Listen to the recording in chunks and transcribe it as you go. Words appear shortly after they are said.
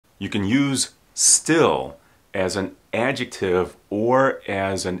You can use still as an adjective or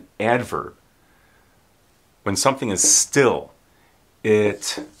as an adverb. When something is still,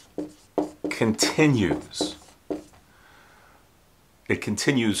 it continues. It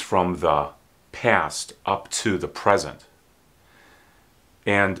continues from the past up to the present.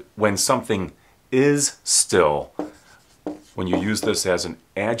 And when something is still, when you use this as an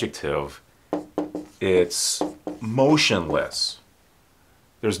adjective, it's motionless.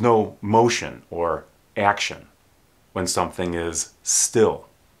 There's no motion or action when something is still.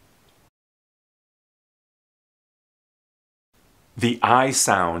 The I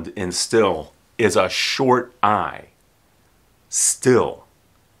sound in still is a short I. Still.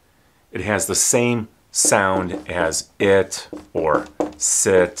 It has the same sound as it, or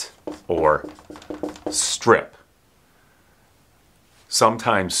sit, or strip.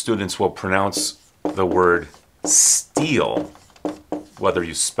 Sometimes students will pronounce the word steal, whether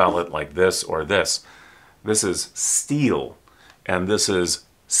you spell it like this or this. This is steal, and this is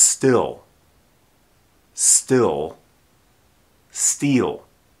still. Still, steal.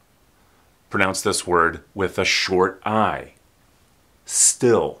 Pronounce this word with a short I.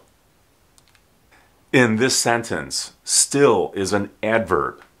 Still. In this sentence, still is an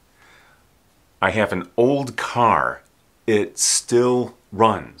adverb. I have an old car. It still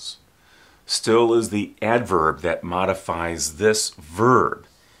runs. Still is the adverb that modifies this verb.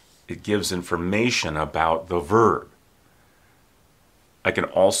 It gives information about the verb. I can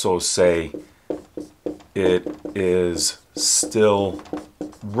also say it is still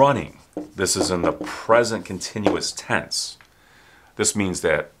running. This is in the present continuous tense. This means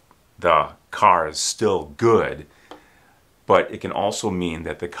that the car is still good, but it can also mean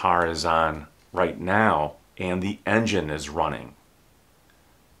that the car is on right now and the engine is running.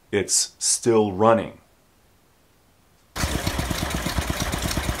 It's still running.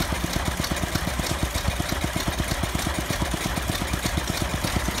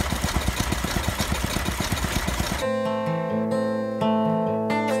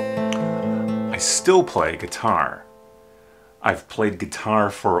 I still play guitar. I've played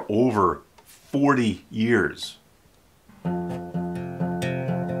guitar for over 40 years.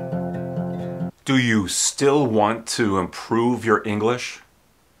 Do you still want to improve your English?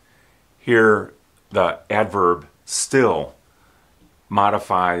 Here, the adverb still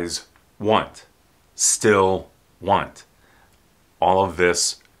modifies want. Still want. All of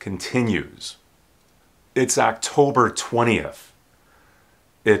this continues. It's October 20th.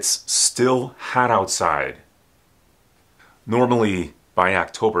 It's still hot outside. Normally, by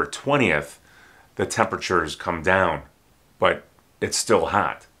October 20th, the temperatures come down, but it's still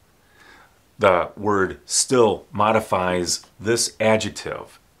hot. The word still modifies this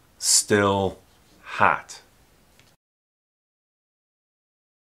adjective, still hot.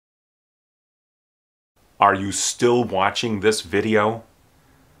 Are you still watching this video?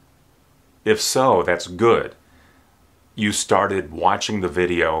 If so, that's good. You started watching the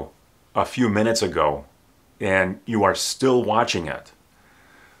video a few minutes ago, and you are still watching it.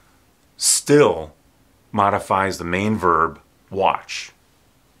 Still modifies the main verb watch.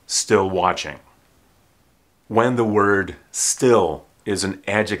 Still watching. When the word still is an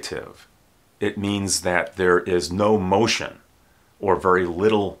adjective, it means that there is no motion or very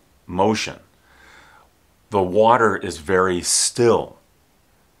little motion. The water is very still.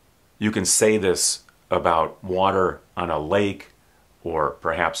 You can say this about water on a lake or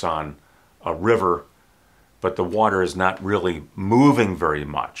perhaps on a river, but the water is not really moving very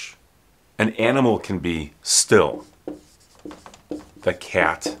much. An animal can be still. The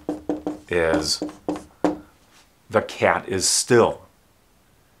cat is still.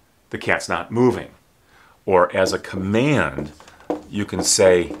 The cat's not moving. Or as a command, you can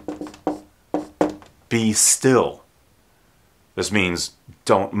say, be still. This means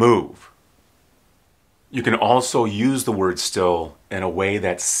don't move. You can also use the word still in a way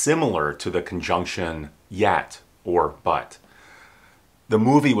that's similar to the conjunction yet or but. The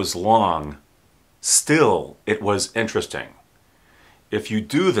movie was long, still it was interesting. If you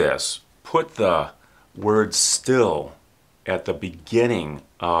do this, put the word still at the beginning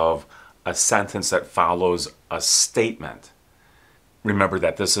of a sentence that follows a statement. Remember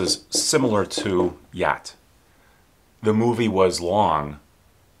that this is similar to yet. The movie was long,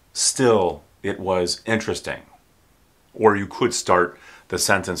 still it was interesting. Or you could start the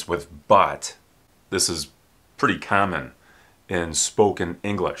sentence with but. This is pretty common in spoken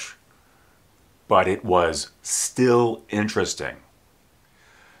English. But it was still interesting.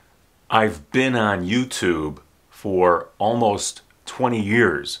 I've been on YouTube for almost 20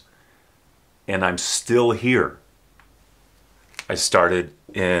 years, and I'm still here. I started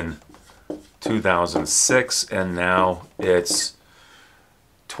in 2006 and now it's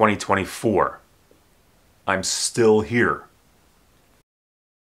 2024. I'm still here.